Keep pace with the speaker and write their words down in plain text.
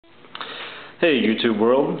Hey YouTube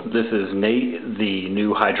world, this is Nate, the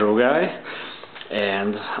new hydro guy,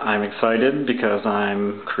 and I'm excited because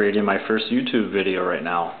I'm creating my first YouTube video right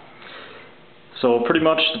now. So pretty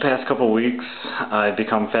much the past couple of weeks I've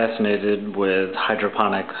become fascinated with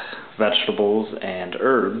hydroponics, vegetables, and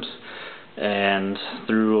herbs, and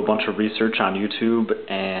through a bunch of research on YouTube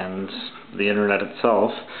and the internet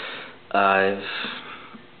itself, I've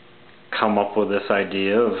come up with this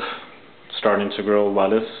idea of starting to grow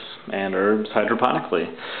lettuce and herbs hydroponically,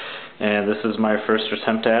 and this is my first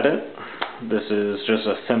attempt at it. This is just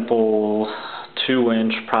a simple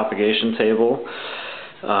 2-inch propagation table.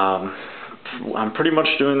 I'm pretty much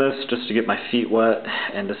doing this just to get my feet wet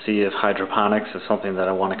and to see if hydroponics is something that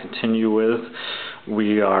I want to continue with.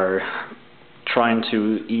 We are trying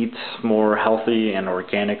to eat more healthy and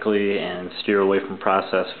organically and steer away from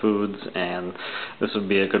processed foods, and this would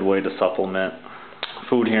be a good way to supplement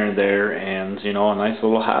food here and there, and a nice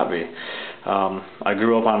little hobby. I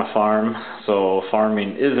grew up on a farm, so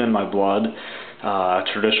farming is in my blood.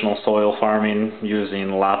 Traditional soil farming,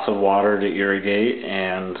 using lots of water to irrigate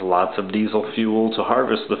and lots of diesel fuel to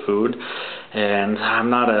harvest the food. And I'm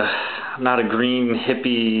not a green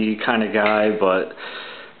hippie kind of guy, but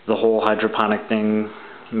the whole hydroponic thing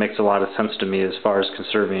makes a lot of sense to me as far as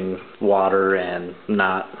conserving water and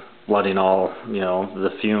not letting all the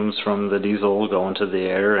fumes from the diesel go into the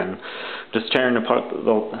air and just tearing apart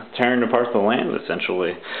the land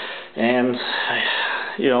essentially. And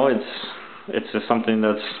it's just something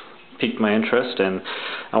that's piqued my interest, and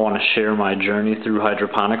I want to share my journey through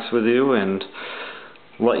hydroponics with you and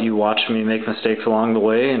let you watch me make mistakes along the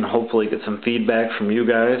way, and hopefully get some feedback from you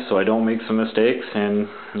guys so I don't make some mistakes and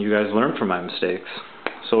you guys learn from my mistakes.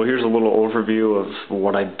 So here's a little overview of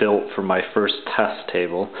what I built for my first test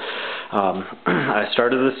table. I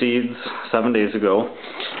started the seeds 7 days ago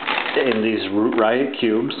in these Root Riot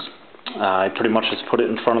cubes. I pretty much just put it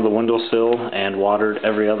in front of the windowsill and watered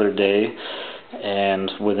every other day, and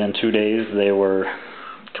within 2 days they were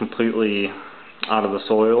completely out of the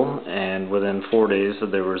soil, and within 4 days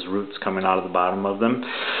there was roots coming out of the bottom of them.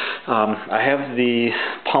 I have the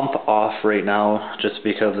pump off right now just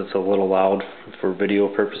because it's a little loud for video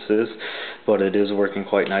purposes, but it is working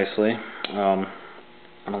quite nicely. I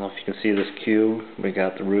don't know if you can see this cube. We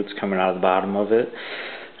got the roots coming out of the bottom of it,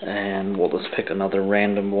 and we'll just pick another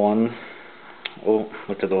random one. Oh,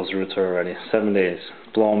 look at those roots already. 7 days.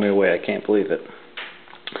 Blowing me away. I can't believe it.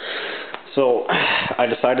 So I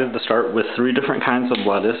decided to start with 3 different kinds of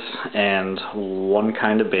lettuce and 1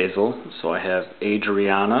 kind of basil. So I have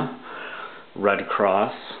Adriana, Red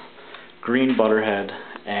Cross, Green Butterhead,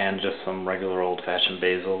 and just some regular old-fashioned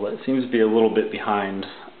basil. It seems to be a little bit behind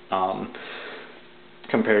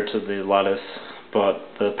compared to the lettuce, but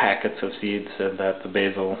the packets of seeds said that the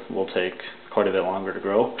basil will take quite a bit longer to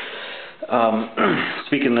grow.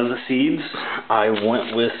 Speaking of the seeds, I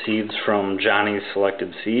went with seeds from Johnny's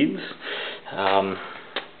Selected Seeds.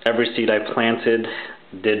 Every seed I planted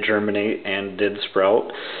did germinate and did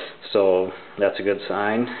sprout, so that's a good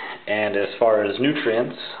sign. And as far as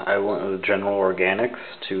nutrients, I went with General Organics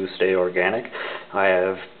to stay organic. I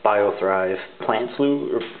have BioThrive plant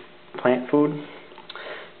food,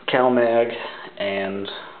 CalMag, and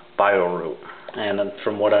BioRoot. And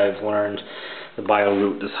from what I've learned, the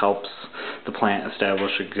BioRoot just helps the plant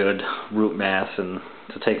establish a good root mass and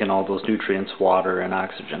to take in all those nutrients, water, and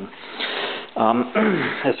oxygen.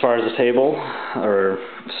 As far as the table or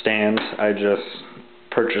stand, I just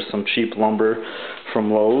purchased some cheap lumber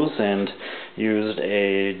from Lowe's and used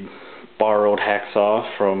a borrowed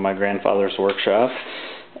hacksaw from my grandfather's workshop,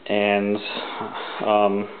 and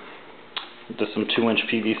just some 2-inch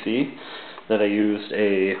PVC that I used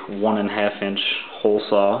a 1.5-inch hole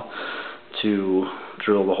saw to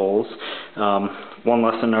drill the holes. One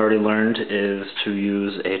lesson I already learned is to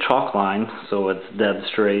use a chalk line so it's dead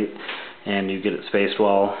straight and you get it spaced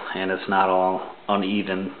well and it's not all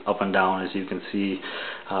uneven up and down, as you can see.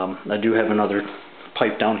 I do have another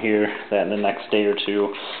pipe down here that in the next day or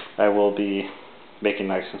 2 I will be making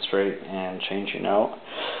nice and straight and changing out.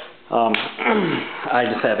 I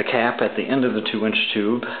just have a cap at the end of the 2-inch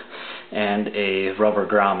tube and a rubber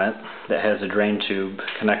grommet that has a drain tube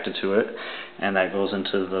connected to it, and that goes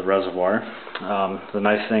into the reservoir. The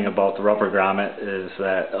nice thing about the rubber grommet is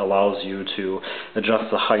that allows you to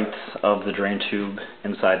adjust the height of the drain tube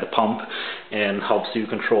inside the pump and helps you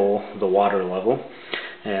control the water level.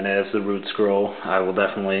 And as the roots grow, I will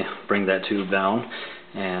definitely bring that tube down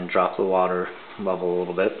and drop the water level a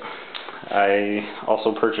little bit. I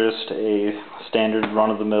also purchased a standard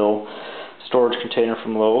run-of-the-mill storage container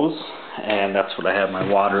from Lowe's, and that's what I have my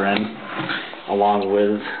water in, along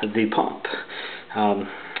with the pump.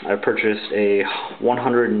 I purchased a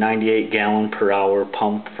 198 gallon per hour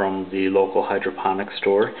pump from the local hydroponic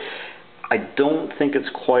store. I don't think it's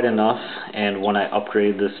quite enough, and when I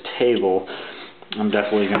upgrade this table, I'm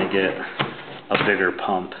definitely going to get a bigger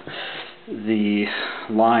pump. The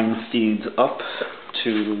line feeds up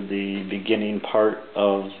to the beginning part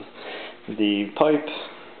of the pipe.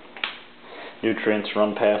 Nutrients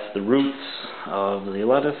run past the roots of the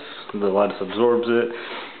lettuce. The lettuce absorbs it,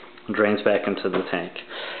 drains back into the tank.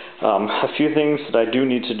 A few things that I do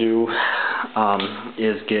need to do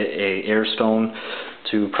is get a air stone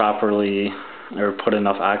to properly or put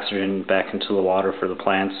enough oxygen back into the water for the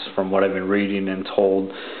plants. From what I've been reading and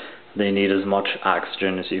told, they need as much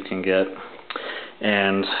oxygen as you can get.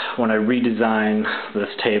 And when I redesign this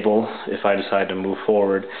table, if I decide to move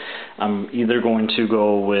forward, I'm either going to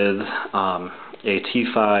go with a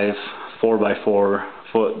T5 4x4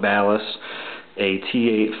 foot ballast, a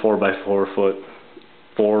T8 4x4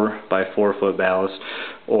 foot ballast,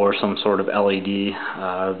 or some sort of LED.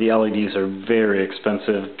 The LEDs are very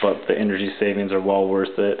expensive, but the energy savings are well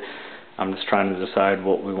worth it. I'm just trying to decide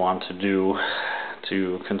what we want to do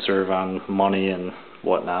to conserve on money and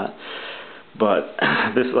whatnot. But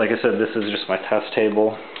this, like I said, this is just my test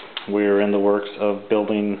table. We're in the works of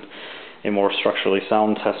building a more structurally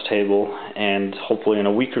sound test table, and hopefully in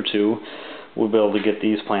a week or two we'll be able to get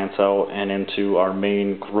these plants out and into our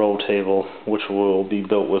main grow table, which will be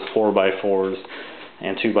built with 4x4s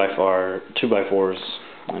and 2x4s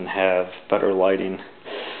and have better lighting.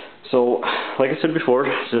 So, like I said before,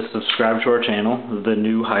 just subscribe to our channel, The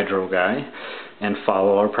New Hydro Guy, and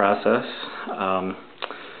follow our process.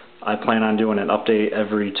 I plan on doing an update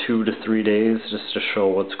every 2 to 3 days just to show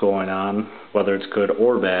what's going on, whether it's good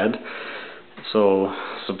or bad. So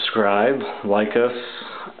subscribe, like us,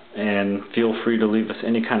 and feel free to leave us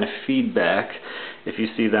any kind of feedback if you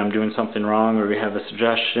see that I'm doing something wrong, or you have a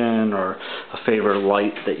suggestion or a favorite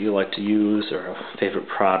light that you like to use or a favorite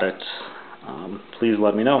product. Please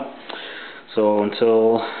let me know. So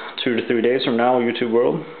until 2 to 3 days from now, YouTube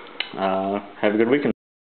world, have a good weekend.